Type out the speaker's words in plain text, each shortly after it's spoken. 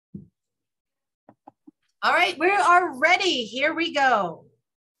All right, we are ready. Here we go.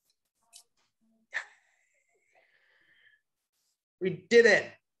 We did it.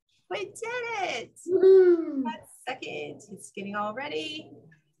 We did it. Woo. 1 second. It's getting all ready.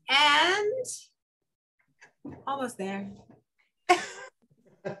 And almost there.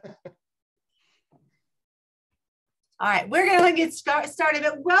 All right, we're going to get started.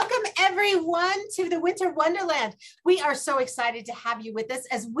 But welcome everyone to the Winter Wonderland. We are so excited to have you with us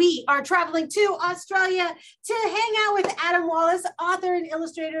as we are traveling to Australia to hang out with Adam Wallace, author and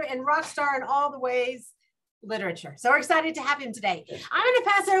illustrator and rock star in all the ways literature. So we're excited to have him today. I'm going to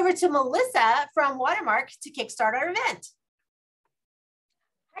pass it over to Melissa from Watermark to kickstart our event.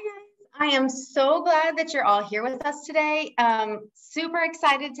 Hi guys. I am so glad that you're all here with us today. Super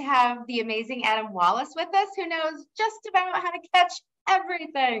excited to have the amazing Adam Wallace with us, who knows just about how to catch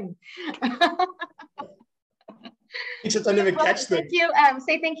everything. Except I never catch them. Thank you.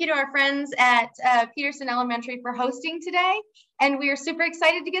 Say thank you to our friends at Peterson Elementary for hosting today. And we are super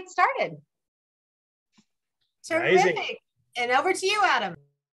excited to get started. Terrific. Amazing. And over to you, Adam.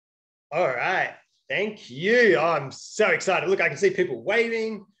 All right. Thank you. Oh, I'm so excited. Look, I can see people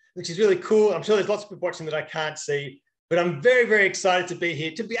waving, which is really cool. I'm sure there's lots of people watching that I can't see, but I'm very, very excited to be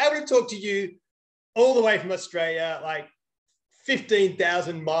here, to be able to talk to you all the way from Australia, like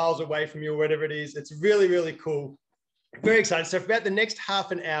 15,000 miles away from you, or whatever it is. It's really, really cool. Very excited. So for about the next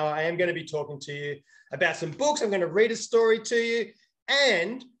half an hour, I am going to be talking to you about some books. I'm going to read a story to you,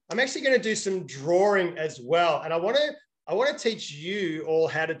 and I'm actually going to do some drawing as well. And I want to teach you all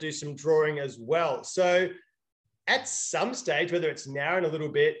how to do some drawing as well. So at some stage, whether it's now in a little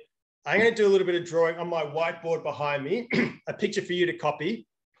bit, I'm going to do a little bit of drawing on my whiteboard behind me, a picture for you to copy.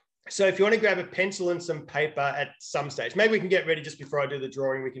 So if you want to grab a pencil and some paper at some stage, maybe we can get ready just before I do the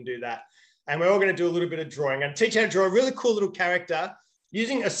drawing, we can do that. And we're all going to do a little bit of drawing. I'm going to teach you how to draw a really cool little character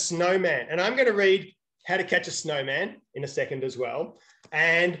using a snowman. And I'm going to read how to catch a snowman in a second as well.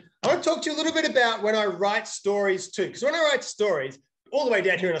 And I want to talk to you a little bit about when I write stories too. Because when I write stories, all the way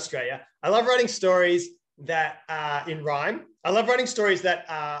down here in Australia, I love writing stories that are in rhyme. I love writing stories that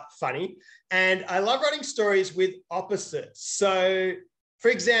are funny. And I love writing stories with opposites. So, for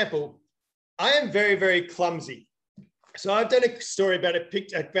example, I am very, very clumsy. So I've done a story about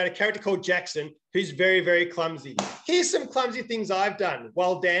a character called Jackson, who's very, very clumsy. Here's some clumsy things I've done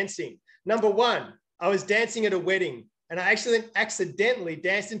while dancing. Number one, I was dancing at a wedding, and I actually accidentally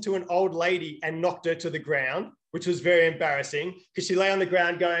danced into an old lady and knocked her to the ground, which was very embarrassing because she lay on the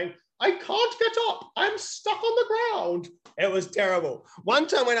ground going, "I can't get up. I'm stuck on the ground." It was terrible. One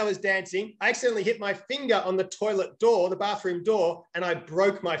time when I was dancing, I accidentally hit my finger on the toilet door, the bathroom door, and I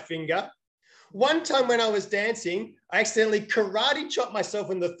broke my finger. One time when I was dancing, I accidentally karate chopped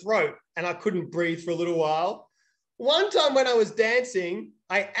myself in the throat and I couldn't breathe for a little while. One time when I was dancing,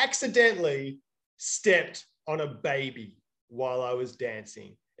 I accidentally stepped on a baby while I was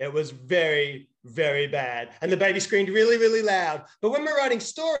dancing. It was very, very bad. And the baby screamed really, really loud. But when we're writing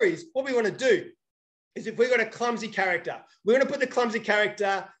stories, what we want to do is, if we've got a clumsy character, we're going to put the clumsy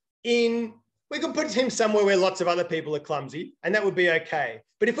character in, we can put him somewhere where lots of other people are clumsy, and that would be okay.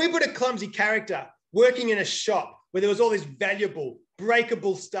 But if we put a clumsy character working in a shop where there was all this valuable,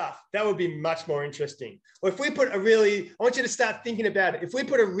 breakable stuff, that would be much more interesting. Or if we put a really, I want you to start thinking about it. If we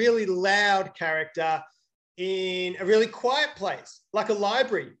put a really loud character in a really quiet place, like a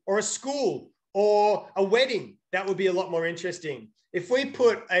library or a school or a wedding, that would be a lot more interesting. If we had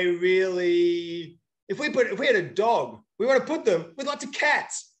a dog, we want to put them with lots of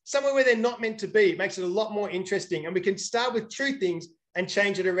cats, somewhere where they're not meant to be. It makes it a lot more interesting. And we can start with true things and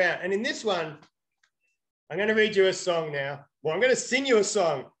change it around. And in this one, I'm going to read you a song now. Well, I'm going to sing you a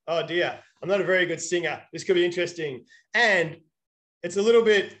song. Oh dear, I'm not a very good singer. This could be interesting. And it's a little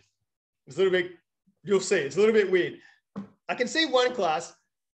bit, you'll see, it's a little bit weird. I can see one class,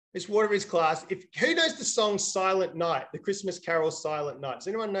 Miss Watermark's class. Who knows the song Silent Night, the Christmas carol Silent Night? Does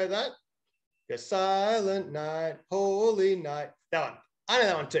anyone know that? Go, Silent Night, Holy Night. That one. I know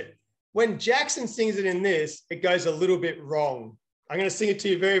that one too. When Jackson sings it in this, it goes a little bit wrong. I'm going to sing it to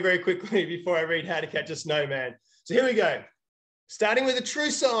you very, very quickly before I read How to Catch a Snowman. So here we go. Starting with a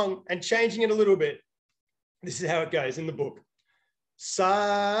true song and changing it a little bit. This is how it goes in the book.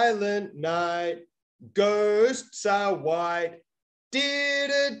 Silent night, ghosts are white, did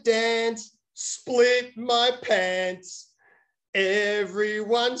a dance, split my pants.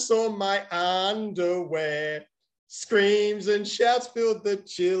 Everyone saw my underwear. Screams and shouts filled the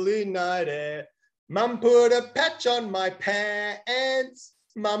chilly night air. Mum put a patch on my pants.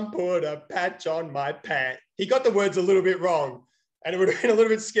 Mum put a patch on my pants. He got the words a little bit wrong, and it would have been a little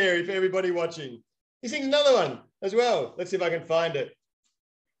bit scary for everybody watching. He sings another one as well. Let's see if I can find it.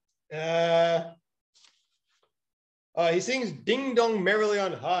 He sings Ding Dong Merrily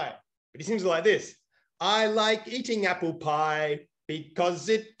on High, but he sings it like this. I like eating apple pie because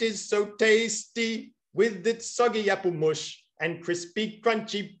it is so tasty with its soggy apple mush and crispy,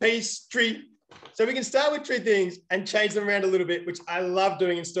 crunchy pastry. So we can start with 3 things and change them around a little bit, which I love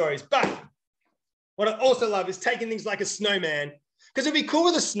doing in stories. But what I also love is taking things like a snowman, because it'd be cool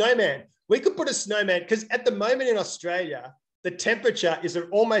with a snowman. We could put a snowman, because at the moment in Australia, the temperature is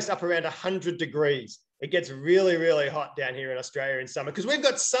almost up around 100 degrees. It gets really, really hot down here in Australia in summer, because we've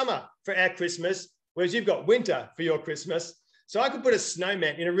got summer for our Christmas, whereas you've got winter for your Christmas. So I could put a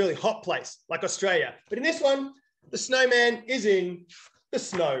snowman in a really hot place like Australia. But in this one, the snowman is in the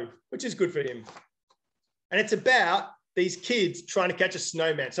snow, which is good for him. And it's about these kids trying to catch a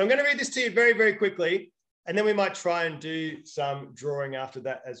snowman. So I'm going to read this to you very, very quickly, and then we might try and do some drawing after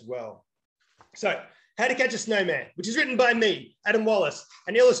that as well. So, How to Catch a Snowman, which is written by me, Adam Wallace,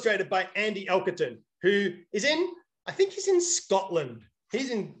 and illustrated by Andy Elkerton, who is I think he's in Scotland.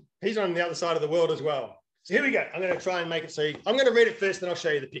 He's on the other side of the world as well. So here we go. I'm going to try and make it so I'm going to read it first, then I'll show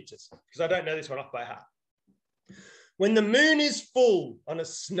you the pictures, because I don't know this one off by heart. When the moon is full on a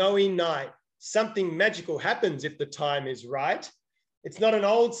snowy night, something magical happens if the time is right. It's not an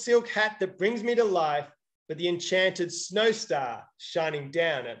old silk hat that brings me to life, but the enchanted snow star shining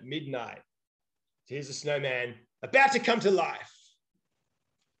down at midnight. So here's a snowman about to come to life.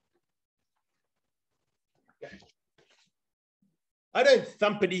 Okay. I don't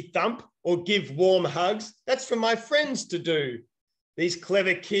thumpity thump or give warm hugs. That's for my friends to do. These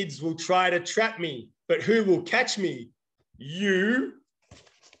clever kids will try to trap me, but who will catch me? You.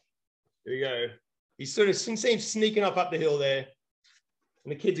 Here we go. He sort of seems sneaking up the hill there.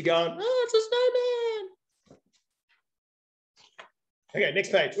 And the kids are going, oh, it's a snowman. Okay,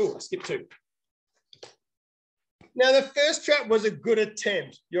 next page. Oh, I skipped 2. Now, the first trap was a good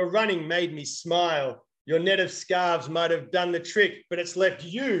attempt. Your running made me smile. Your net of scarves might have done the trick, but it's left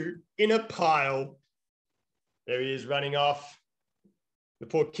you in a pile. There he is running off. The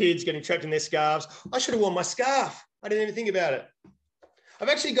poor kids getting trapped in their scarves. I should have worn my scarf. I didn't even think about it. I've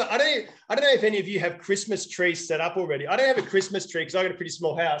actually got, I don't know if any of you have Christmas trees set up already. I don't have a Christmas tree because I've got a pretty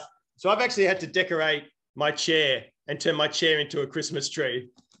small house. So I've actually had to decorate my chair and turn my chair into a Christmas tree.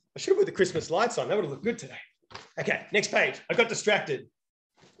 I should have put the Christmas lights on. That would have looked good today. Okay, next page. I got distracted.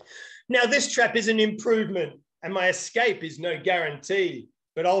 Now this trap is an improvement and my escape is no guarantee,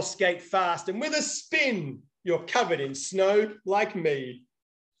 but I'll skate fast and with a spin, you're covered in snow like me.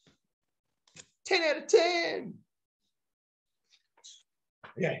 10 out of 10.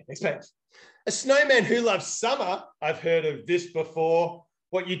 Okay, next page. A snowman who loves summer. I've heard of this before.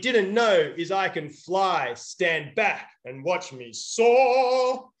 What you didn't know is I can fly. Stand back and watch me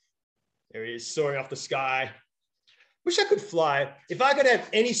soar. There he is, soaring off the sky. Wish I could fly. If I could have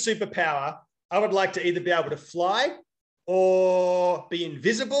any superpower, I would like to either be able to fly or be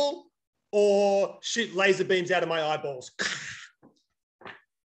invisible or shoot laser beams out of my eyeballs.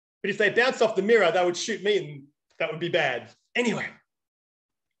 But if they bounced off the mirror, they would shoot me and that would be bad. Anyway.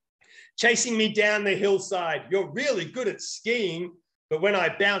 Chasing me down the hillside. You're really good at skiing, but when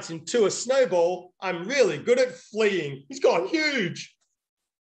I bounce into a snowball, I'm really good at fleeing. He's gone huge.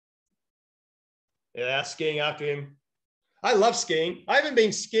 Yeah, skiing after him. I love skiing. I haven't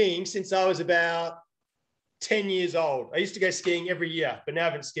been skiing since I was about 10 years old. I used to go skiing every year, but now I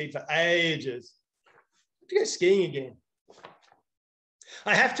haven't skied for ages. I have to go skiing again.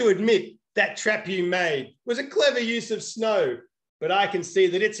 I have to admit that trap you made was a clever use of snow, but I can see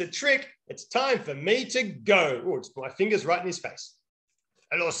that it's a trick. It's time for me to go. Oh, it's my fingers right in his face.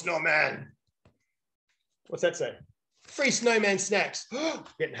 Hello, snowman. What's that say? Free snowman snacks.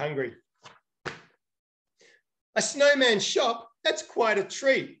 Getting hungry. A snowman shop, that's quite a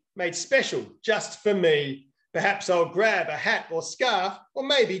treat, made special just for me. Perhaps I'll grab a hat or scarf, or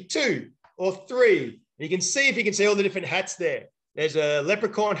maybe 2 or 3. You can see if you can see all the different hats there. There's a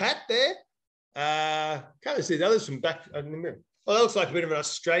leprechaun hat there. Can't really see the others from back in the mirror. Well, that looks like a bit of an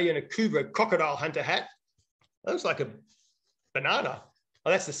Australian Akubra crocodile hunter hat. That looks like a banana.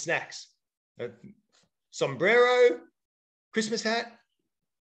 Oh, that's the snacks. A sombrero, Christmas hat,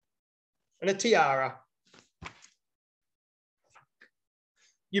 and a tiara.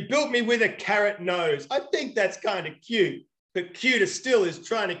 You built me with a carrot nose. I think that's kind of cute, but cuter still is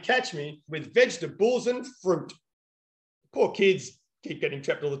trying to catch me with vegetables and fruit. Poor kids keep getting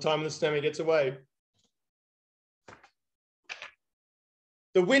trapped all the time and the snowman gets away.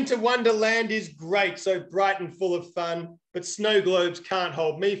 The winter wonderland is great, so bright and full of fun, but snow globes can't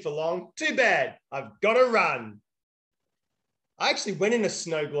hold me for long. Too bad, I've got to run. I actually went in a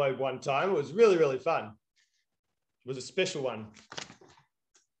snow globe one time. It was really, really fun. It was a special one.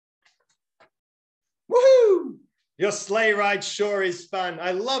 Woohoo! Your sleigh ride sure is fun.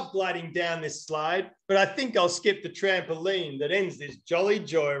 I love gliding down this slide, but I think I'll skip the trampoline that ends this jolly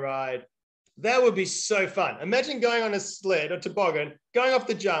joyride. That would be so fun. Imagine going on a sled or toboggan, going off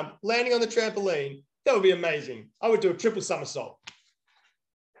the jump, landing on the trampoline. That would be amazing. I would do a triple somersault.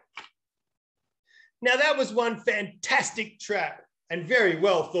 Now that was one fantastic trap and very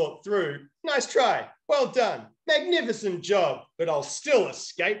well thought through. Nice try. Well done. Magnificent job, but I'll still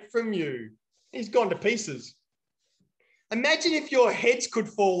escape from you. He's gone to pieces. Imagine if your heads could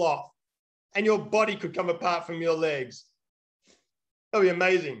fall off and your body could come apart from your legs. That would be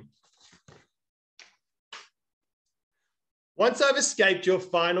amazing. Once I've escaped your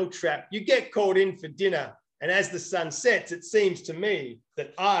final trap, you get called in for dinner. And as the sun sets, it seems to me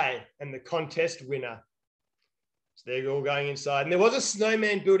that I am the contest winner. So they're all going inside. And there was a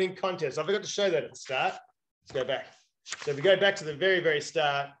snowman building contest. I forgot to show that at the start. Let's go back. So if we go back to the very, very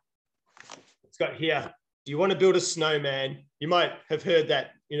start, it's got here, do you want to build a snowman? You might have heard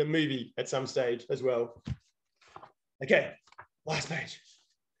that in a movie at some stage as well. Okay, last page.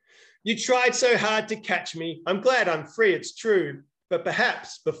 You tried so hard to catch me. I'm glad I'm free, it's true. But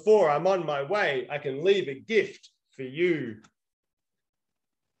perhaps before I'm on my way, I can leave a gift for you.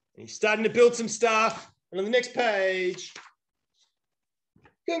 And he's starting to build some stuff. And on the next page,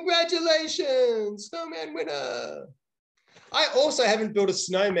 congratulations, snowman winner. I also haven't built a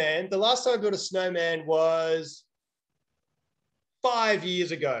snowman. The last time I built a snowman was 5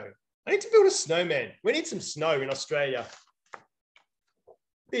 years ago. I need to build a snowman. We need some snow in Australia.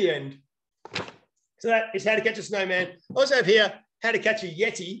 The end. So that is how to catch a snowman. I also have here how to catch a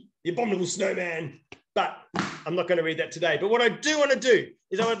yeti, the abominable snowman. But I'm not going to read that today. But what I do want to do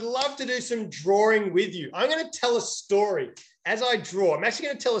is I would love to do some drawing with you. I'm going to tell a story as I draw. I'm actually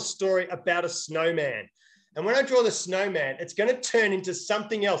going to tell a story about a snowman. And when I draw the snowman, it's going to turn into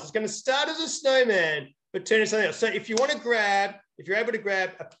something else. It's going to start as a snowman, but turn into something else. So if you want to grab, if you're able to grab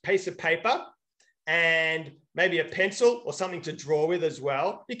a piece of paper and maybe a pencil or something to draw with as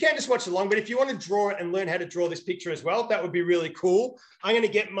well, you can just watch along. But if you want to draw it and learn how to draw this picture as well, that would be really cool. I'm going to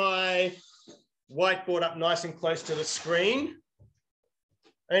get my whiteboard up nice and close to the screen.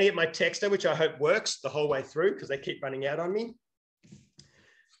 I'm going to get my texter, which I hope works the whole way through because they keep running out on me.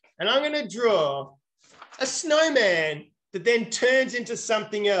 And I'm going to draw a snowman that then turns into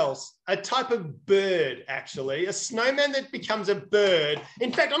something else, a type of bird, actually, a snowman that becomes a bird.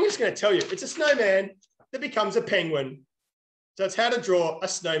 In fact, I'm just going to tell you, it's a snowman that becomes a penguin. So it's how to draw a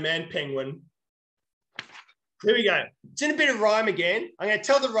snowman penguin. Here we go. It's in a bit of rhyme again. I'm going to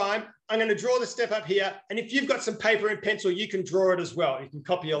tell the rhyme. I'm going to draw the step up here. And if you've got some paper and pencil, you can draw it as well. You can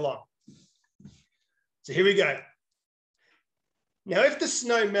copy along. So here we go. Now, if the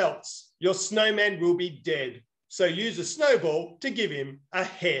snow melts, your snowman will be dead. So use a snowball to give him a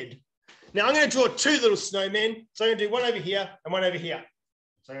head. Now, I'm going to draw two little snowmen. So I'm going to do one over here and one over here.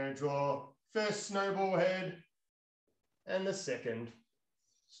 So I'm going to draw first snowball head and the second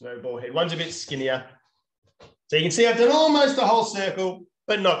snowball head. One's a bit skinnier. So you can see I've done almost the whole circle,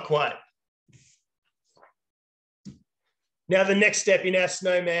 but not quite. Now, the next step in our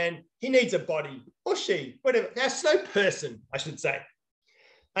snowman, he needs a body, or she, whatever, our snow person, I should say.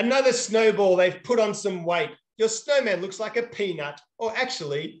 Another snowball, they've put on some weight. Your snowman looks like a peanut, or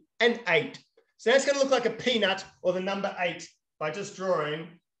actually an 8. So that's going to look like a peanut or the number 8 by just drawing.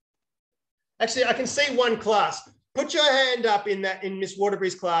 Actually, I can see one class. Put your hand up in Miss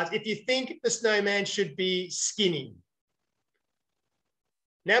Waterbury's class if you think the snowman should be skinny.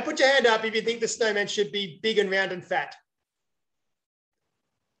 Now put your hand up if you think the snowman should be big and round and fat.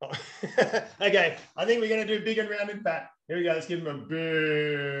 Oh. Okay, I think we're going to do big and round and fat. Here we go. Let's give him a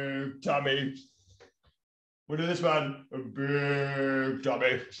big tummy. We'll do this one. A big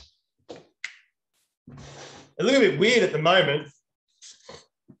tummy. They look a bit weird at the moment.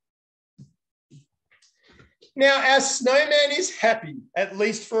 Now, our snowman is happy, at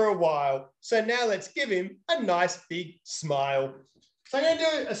least for a while. So now let's give him a nice big smile. So I'm going to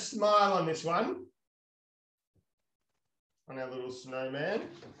do a smile on this one. On our little snowman.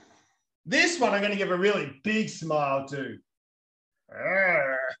 This one I'm going to give a really big smile to.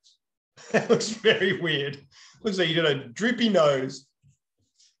 That looks very weird. Looks like you got a droopy nose.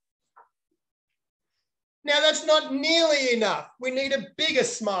 Now that's not nearly enough. We need a bigger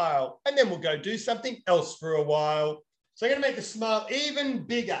smile and then we'll go do something else for a while. So I'm going to make the smile even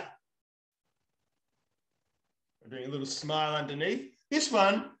bigger. I'm doing a little smile underneath. This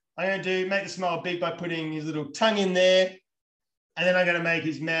one, I'm going to make the smile big by putting his little tongue in there. And then I'm going to make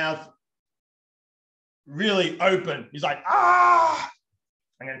his mouth really open. He's like, ah!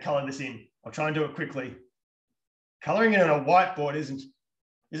 I'm going to color this in. I'll try and do it quickly. Coloring it on a whiteboard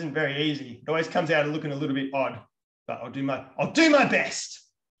isn't very easy. It always comes out looking a little bit odd. but I'll do my best.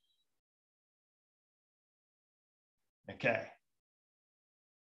 Okay.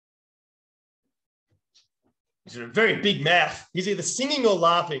 He's got a very big mouth. He's either singing or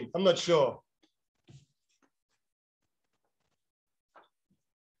laughing. I'm not sure.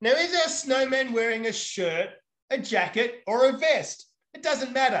 Now, is our snowman wearing a shirt, a jacket, or a vest? It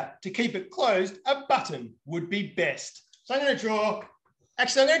doesn't matter. To keep it closed, a button would be best. So I'm going to draw,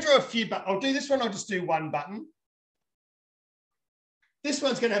 actually, I'm going to draw a few buttons. I'll do this one. I'll just do one button. This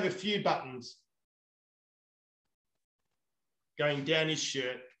one's going to have a few buttons going down his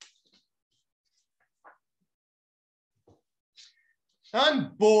shirt.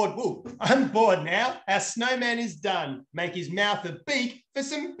 I'm bored. Ooh, I'm bored now. Our snowman is done. Make his mouth a beak for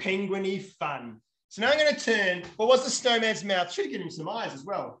some penguin-y fun. So now I'm going to turn, what was the snowman's mouth? Should have given him some eyes as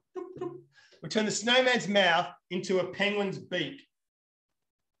well. We'll turn the snowman's mouth into a penguin's beak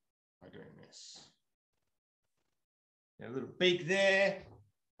by doing this. A little beak there.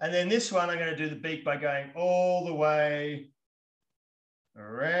 And then this one, I'm going to do the beak by going all the way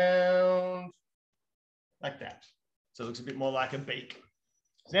around like that. So it looks a bit more like a beak.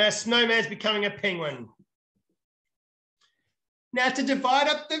 So now snowman's becoming a penguin. Now to divide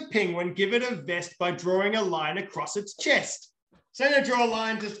up the penguin, give it a vest by drawing a line across its chest. So I'm going to draw a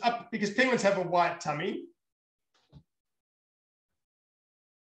line just up because penguins have a white tummy.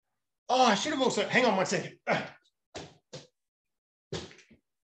 Oh, I should have also, hang on one second.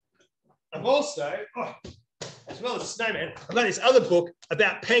 I've also, as well as snowman, I've got this other book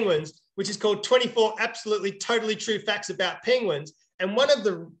about penguins, which is called 24 Absolutely Totally True Facts About Penguins. And one of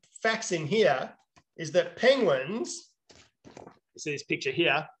the facts in here is that penguins, you see this picture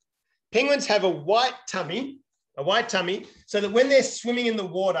here, penguins have a white tummy, so that when they're swimming in the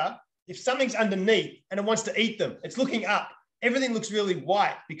water, if something's underneath and it wants to eat them, it's looking up. Everything looks really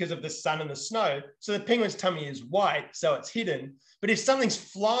white because of the sun and the snow. So the penguin's tummy is white, so it's hidden. But if something's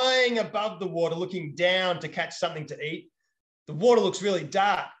flying above the water, looking down to catch something to eat, the water looks really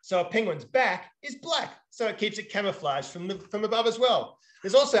dark. So a penguin's back is black. So it keeps it camouflaged from above as well.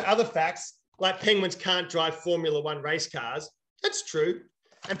 There's also other facts, like penguins can't drive Formula One race cars. That's true.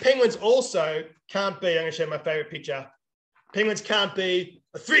 And penguins also can't be, I'm going to show you my favorite picture. Penguins can't be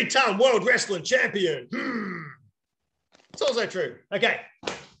a 3-time world wrestling champion. It's also true. Okay,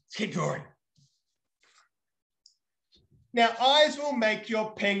 let's keep drawing. Now, eyes will make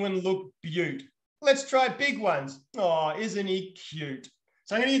your penguin look beaut. Let's try big ones. Oh, isn't he cute?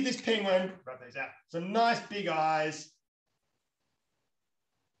 So I'm going to give this penguin, rub these out, some nice big eyes.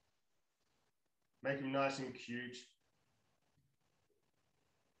 Make him nice and cute.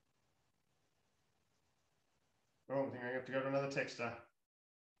 Oh, I think I have to go to another texter.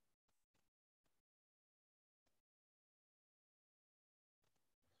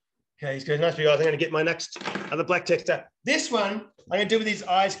 Okay, he's got nice big eyes. I'm going to get my next other black texter. This one, I'm going to do with his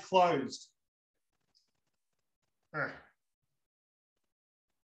eyes closed.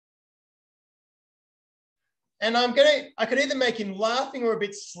 And I could either make him laughing or a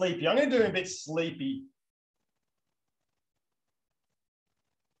bit sleepy. I'm going to do him a bit sleepy.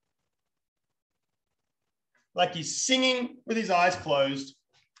 Like he's singing with his eyes closed.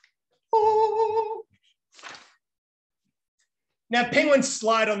 Oh. Now, penguins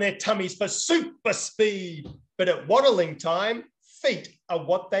slide on their tummies for super speed, but at waddling time, feet are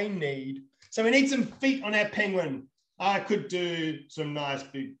what they need. So we need some feet on our penguin. I could do some nice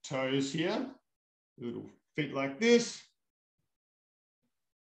big toes here, little feet like this.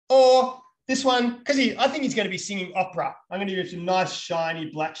 Or this one, because I think he's going to be singing opera. I'm going to give him some nice shiny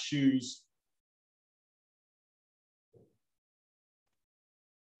black shoes.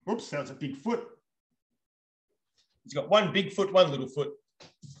 Oops, that was a big foot. He's got one big foot, one little foot.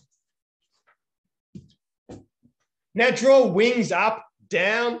 Now draw wings up,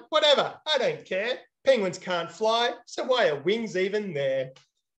 down, whatever. I don't care. Penguins can't fly, so why are wings even there?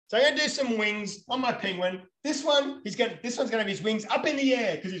 So I'm going to do some wings on my penguin. This one's going to have his wings up in the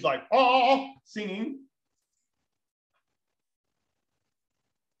air because he's like, oh, singing.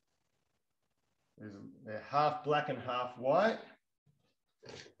 They're half black and half white.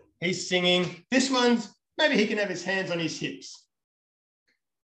 He's singing. This one's, maybe he can have his hands on his hips.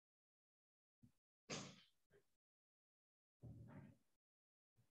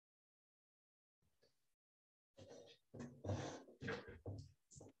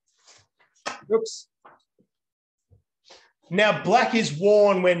 Oops. Now, black is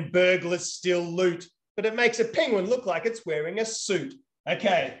worn when burglars steal loot, but it makes a penguin look like it's wearing a suit.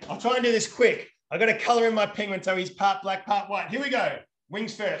 Okay, I'll try and do this quick. I've got to colour in my penguin so he's part black, part white. Here we go.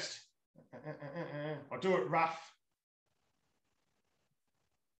 Wings first. I'll do it rough.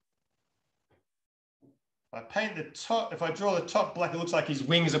 I paint the top, if I draw the top black, it looks like his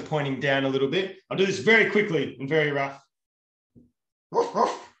wings are pointing down a little bit. I'll do this very quickly and very rough.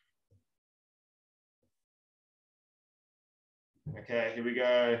 Okay, here we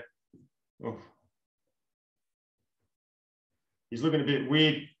go. He's looking a bit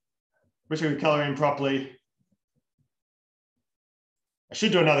weird. Wish I could color him properly. I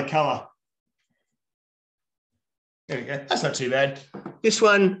should do another color. There we go. That's not too bad. This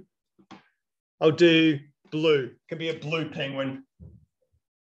one, I'll do blue. It can be a blue penguin.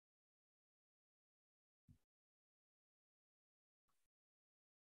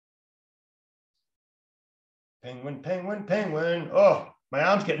 Penguin, penguin, penguin. Oh, my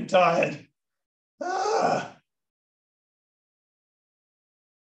arm's getting tired. Ah.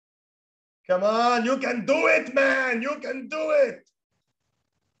 Come on, you can do it, man. You can do it.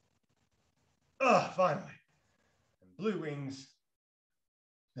 Oh, finally. Blue wings.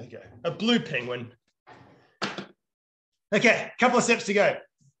 There you go. A blue penguin. Okay, a couple of steps to go.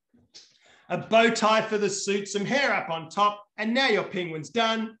 A bow tie for the suit, some hair up on top, and now your penguin's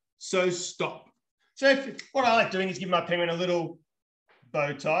done, so stop. So what I like doing is give my penguin a little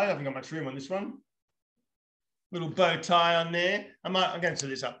bow tie. I haven't got much room on this one. Little bow tie on there. I'm going to do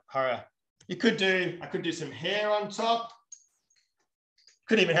this up higher. I could do some hair on top.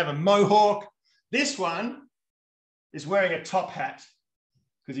 Could even have a mohawk. This one is wearing a top hat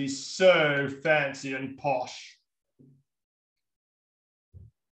because he's so fancy and posh.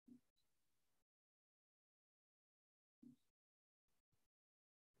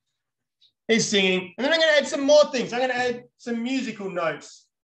 He's singing, and then I'm going to add some more things. I'm going to add some musical notes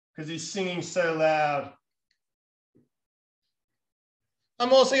because he's singing so loud.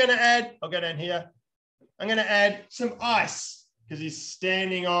 I'm also going to add, I'll go down here. I'm going to add some ice because he's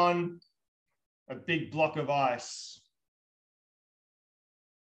standing on a big block of ice.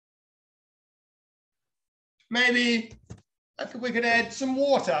 Maybe I think we could add some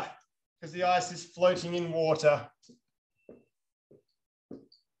water because the ice is floating in water.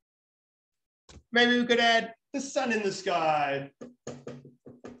 Maybe we could add the sun in the sky.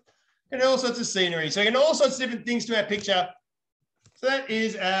 And all sorts of scenery. So you can all sorts of different things to our picture. So that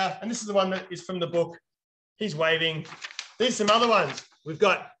is our, and this is the one that is from the book. He's waving. These are some other ones. We've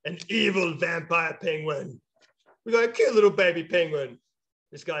got an evil vampire penguin. We've got a cute little baby penguin.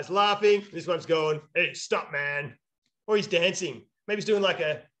 This guy's laughing. This one's going, hey, stop, man. Or he's dancing. Maybe he's doing like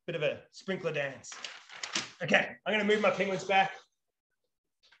a bit of a sprinkler dance. Okay, I'm going to move my penguins back.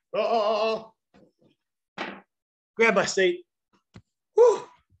 Oh. Grab my seat. Whew.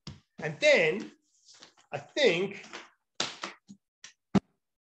 And then I think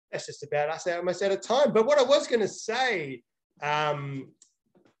that's just about us almost out of time. But what I was going to say,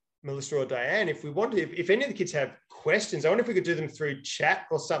 Melissa or Diane, if we want to, if any of the kids have questions, I wonder if we could do them through chat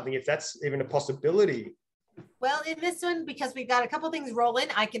or something, if that's even a possibility. Well, in this one, because we've got a couple of things rolling,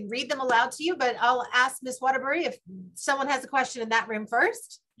 I can read them aloud to you, but I'll ask Miss Waterbury if someone has a question in that room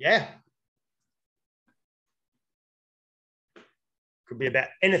first. Yeah. Could be about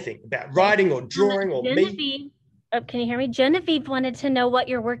anything, about writing or drawing or Genevieve, can you hear me? Genevieve wanted to know what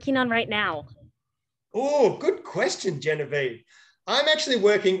you're working on right now. Oh, good question, Genevieve. I'm actually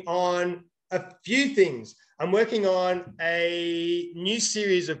working on a few things. I'm working on a new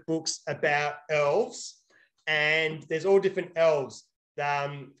series of books about elves, and there's all different elves.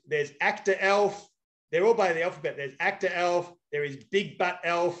 There's actor elf. They're all by the alphabet. There's actor elf. There is big butt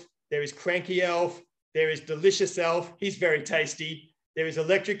elf. There is cranky elf. There is delicious elf. He's very tasty. There is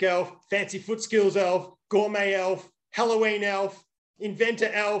electric elf, fancy foot skills elf, gourmet elf, Halloween elf, inventor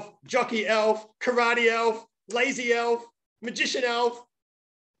elf, jockey elf, karate elf, lazy elf, magician elf,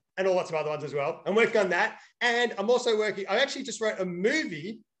 and all lots of other ones as well. I'm working on that. And I'm also working, I actually just wrote a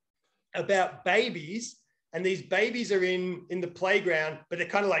movie about babies, and these babies are in the playground, but they're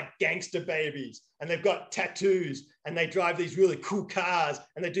kind of like gangster babies, and they've got tattoos, and they drive these really cool cars,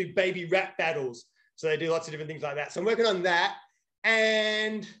 and they do baby rap battles. So they do lots of different things like that. So I'm working on that.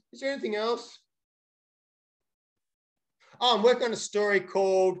 And is there anything else? Oh, I'm working on a story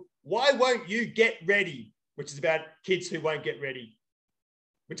called Why Won't You Get Ready, which is about kids who won't get ready,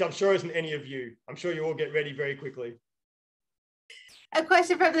 which I'm sure isn't any of you. I'm sure you all get ready very quickly. A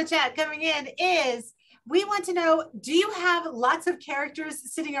question from the chat coming in is, we want to know, do you have lots of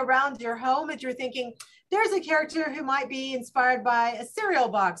characters sitting around your home that you're thinking, there's a character who might be inspired by a cereal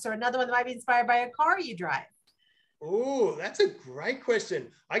box, or another one that might be inspired by a car you drive? Oh, that's a great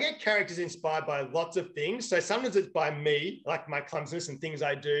question. I get characters inspired by lots of things. So sometimes it's by me, like my clumsiness and things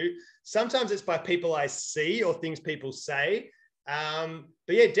I do. Sometimes it's by people I see or things people say. But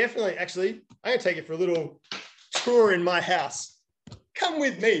yeah, definitely, actually, I'm going to take you for a little tour in my house. Come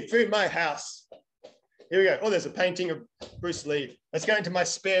with me through my house. Here we go. Oh, there's a painting of Bruce Lee. Let's go into my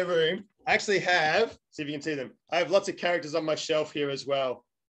spare room. I actually have, see if you can see them. I have lots of characters on my shelf here as well.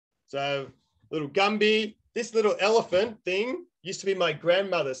 So little Gumby, this little elephant thing used to be my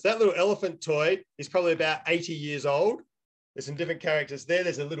grandmother's. That little elephant toy is probably about 80 years old. There's some different characters there.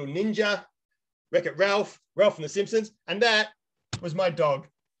 There's a little ninja, Wreck-It Ralph, Ralph from The Simpsons, and that was my dog.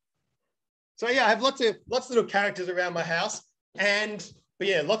 So yeah, I have lots of little characters around my house, but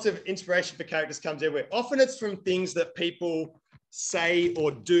yeah, lots of inspiration for characters comes everywhere. Often it's from things that people say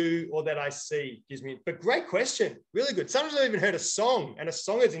or do or that I see. But great question, really good. Sometimes I've even heard a song, and a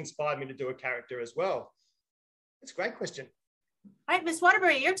song has inspired me to do a character as well. It's a great question. All right, Miss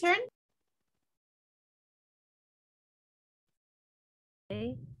Waterbury, your turn.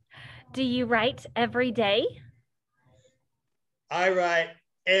 Do you write every day? I write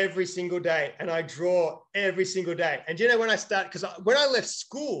every single day, and I draw every single day. And you know, when I left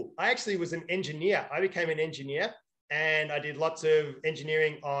school, I actually was an engineer. I became an engineer, and I did lots of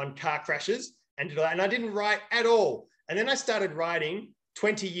engineering on car crashes and I didn't write at all. And then I started writing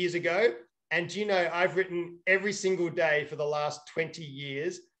 20 years ago. And you know, I've written every single day for the last 20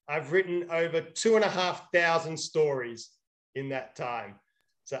 years. I've written over 2,500 stories in that time.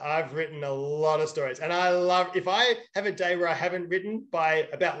 So I've written a lot of stories, and if I have a day where I haven't written by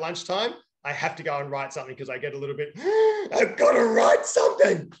about lunchtime, I have to go and write something because I get a little bit, I've got to write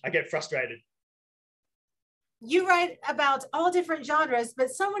something. I get frustrated. You write about all different genres, but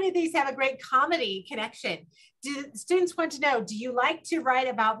so many of these have a great comedy connection. Do students want to know, do you like to write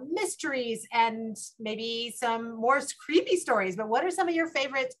about mysteries and maybe some more creepy stories? But what are some of your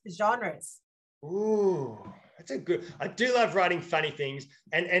favorite genres? Ooh. I do love writing funny things.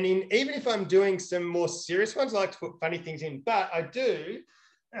 Even if I'm doing some more serious ones, I like to put funny things in, but I do.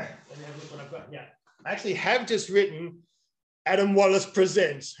 Let me have a look what I've got. Yeah. I actually have just written Adam Wallace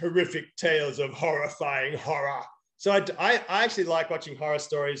Presents Horrific Tales of Horrifying Horror. So I actually like watching horror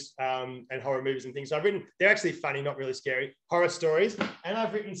stories and horror movies and things. So they're actually funny, not really scary, horror stories. And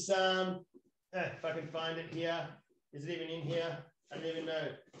I've written some, if I can find it here. Is it even in here? I don't even know.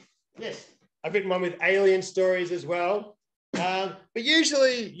 Yes. I've written one with alien stories as well. But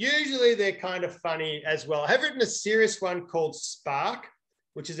usually they're kind of funny as well. I have written a serious one called Spark,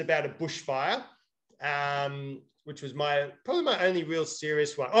 which is about a bushfire, which was probably my only real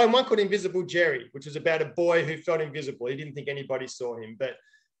serious one. Oh, and one called Invisible Jerry, which was about a boy who felt invisible. He didn't think anybody saw him. But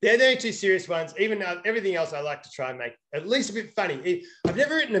they're the only two serious ones. Even everything else I like to try and make at least a bit funny. I've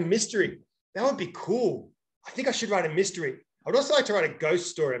never written a mystery. That would be cool. I think I should write a mystery. I would also like to write a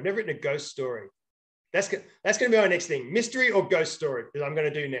ghost story. I've never written a ghost story. That's going to be my next thing. Mystery or ghost story is I'm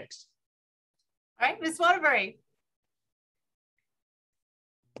going to do next. All right, Miss Waterbury.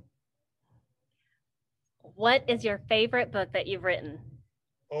 What is your favorite book that you've written?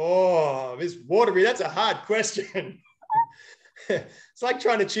 Oh, Miss Waterbury, that's a hard question. It's like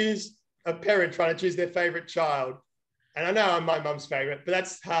trying to choose a parent, trying to choose their favorite child. And I know I'm my mum's favorite, but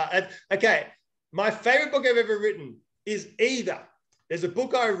that's hard. Okay, my favorite book I've ever written is there's a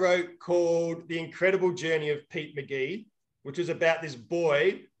book I wrote called The Incredible Journey of Pete McGee, which was about this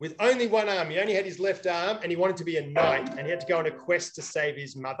boy with only one arm. He only had his left arm, and he wanted to be a knight, and he had to go on a quest to save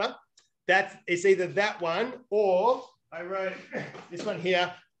his mother. It's either that one, or I wrote this one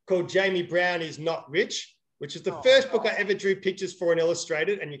here called Jamie Brown is Not Rich, which is the first book I ever drew pictures for and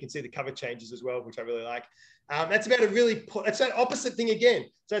illustrated, and you can see the cover changes as well, which I really like. That's about it's that opposite thing again.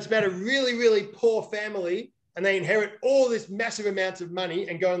 So it's about a really, really poor family, and they inherit all this massive amounts of money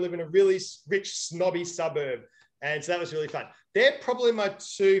and go and live in a really rich, snobby suburb. And so that was really fun. They're probably my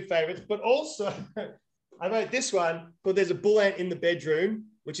two favorites, but also I wrote this one called There's a Bull Ant in the Bedroom,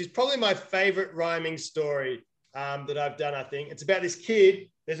 which is probably my favorite rhyming story that I've done, I think. It's about this kid.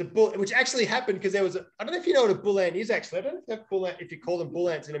 There's a bull, which actually happened because I don't know if you know what a bull ant is actually. I don't know if you call them bull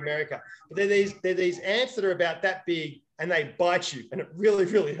ants in America, but they're these ants that are about that big and they bite you and it really,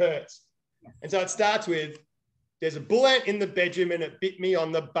 really hurts. And so it starts with, there's a bull ant in the bedroom and it bit me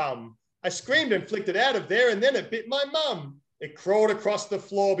on the bum. I screamed and flicked it out of there and then it bit my mum. It crawled across the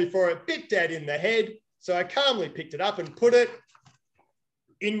floor before it bit Dad in the head. So I calmly picked it up and put it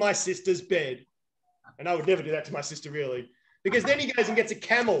in my sister's bed. And I would never do that to my sister really, because then he goes and gets a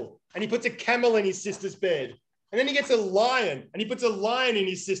camel and he puts a camel in his sister's bed. And then he gets a lion and he puts a lion in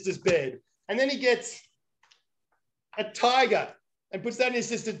his sister's bed. And then he gets a tiger and puts that in his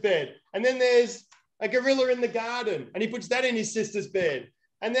sister's bed. And then there's a gorilla in the garden and he puts that in his sister's bed.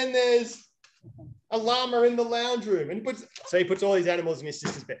 And then there's a llama in the lounge room and he puts all these animals in his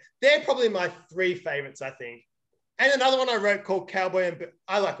sister's bed. They're probably my three favorites, I think. And another one I wrote called Cowboy and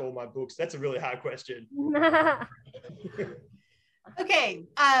I like all my books. That's a really hard question. Okay,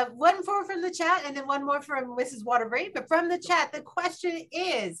 one more from the chat and then one more from Mrs. Waterbury. But from the chat, the question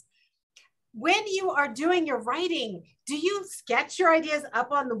is, when you are doing your writing, do you sketch your ideas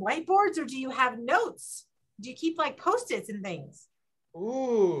up on the whiteboards or do you have notes? Do you keep like Post-its and things?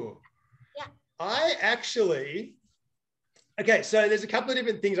 Ooh. Yeah. I actually, okay, so there's a couple of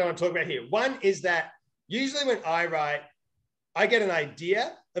different things I want to talk about here. One is that usually when I write, I get an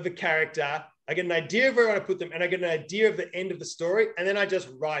idea of a character, I get an idea of where I want to put them, and I get an idea of the end of the story, and then I just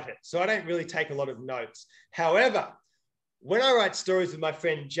write it. So I don't really take a lot of notes. However, when I write stories with my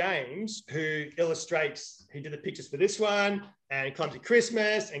friend James, who illustrates, he did the pictures for this one, and Clumsy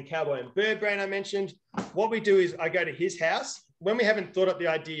Christmas, and Cowboy and Bird Brain I mentioned, what we do is I go to his house. When we haven't thought up the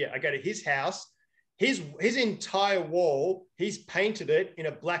idea, I go to his house. His entire wall, he's painted it in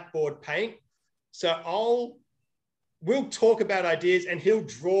a blackboard paint. So we'll talk about ideas and he'll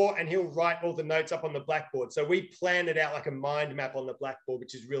draw and he'll write all the notes up on the blackboard. So we plan it out like a mind map on the blackboard,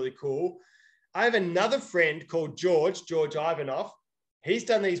 which is really cool. I have another friend called George Ivanov. He's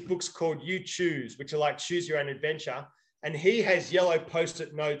done these books called You Choose, which are like choose your own adventure. And he has yellow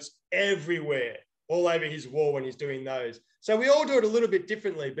Post-it notes everywhere, all over his wall when he's doing those. So we all do it a little bit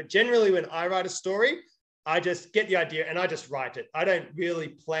differently, but generally when I write a story, I just get the idea and I just write it. I don't really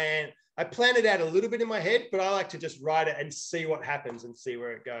plan. I plan it out a little bit in my head, but I like to just write it and see what happens and see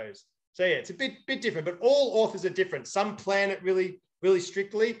where it goes. So yeah, it's a bit different, but all authors are different. Some plan it really, really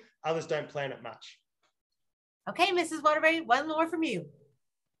strictly. Others don't plan it much. Okay, Mrs. Waterbury, one more from you.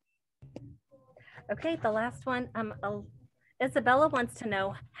 Okay, the last one. Isabella wants to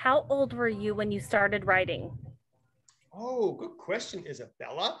know, how old were you when you started writing? Oh, good question,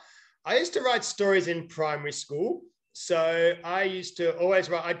 Isabella. I used to write stories in primary school. So I used to always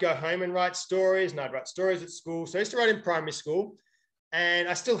write, I'd go home and write stories, and I'd write stories at school. So I used to write in primary school, and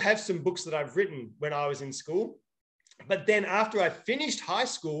I still have some books that I've written when I was in school. But then after I finished high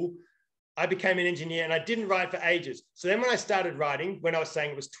school, I became an engineer and I didn't write for ages. So then when I started writing, when I was saying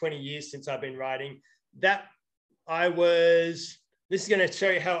it was 20 years since I've been writing, this is going to show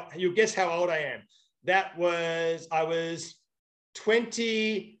you how, you'll guess how old I am. I was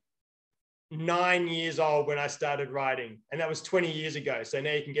 29 years old when I started writing, and that was 20 years ago. So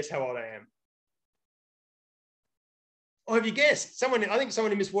now you can guess how old I am. Oh, have you guessed? I think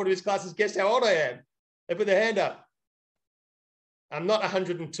someone in Miss Waterbury's class has guessed how old I am. They put their hand up. I'm not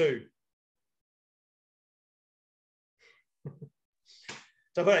 102.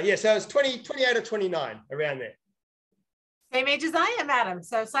 So I was 28 or 29, around there. Same age as I am, Adam.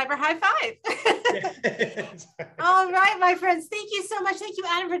 So cyber high five. All right, my friends. Thank you so much. Thank you,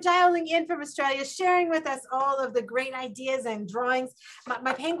 Adam, for dialing in from Australia, sharing with us all of the great ideas and drawings.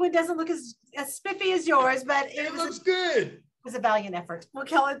 My penguin doesn't look as spiffy as yours, but it looks good. It was a valiant effort. We'll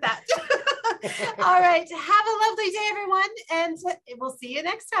call it that. All right. Have a lovely day, everyone. And we'll see you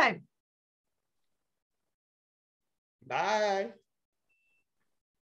next time. Bye.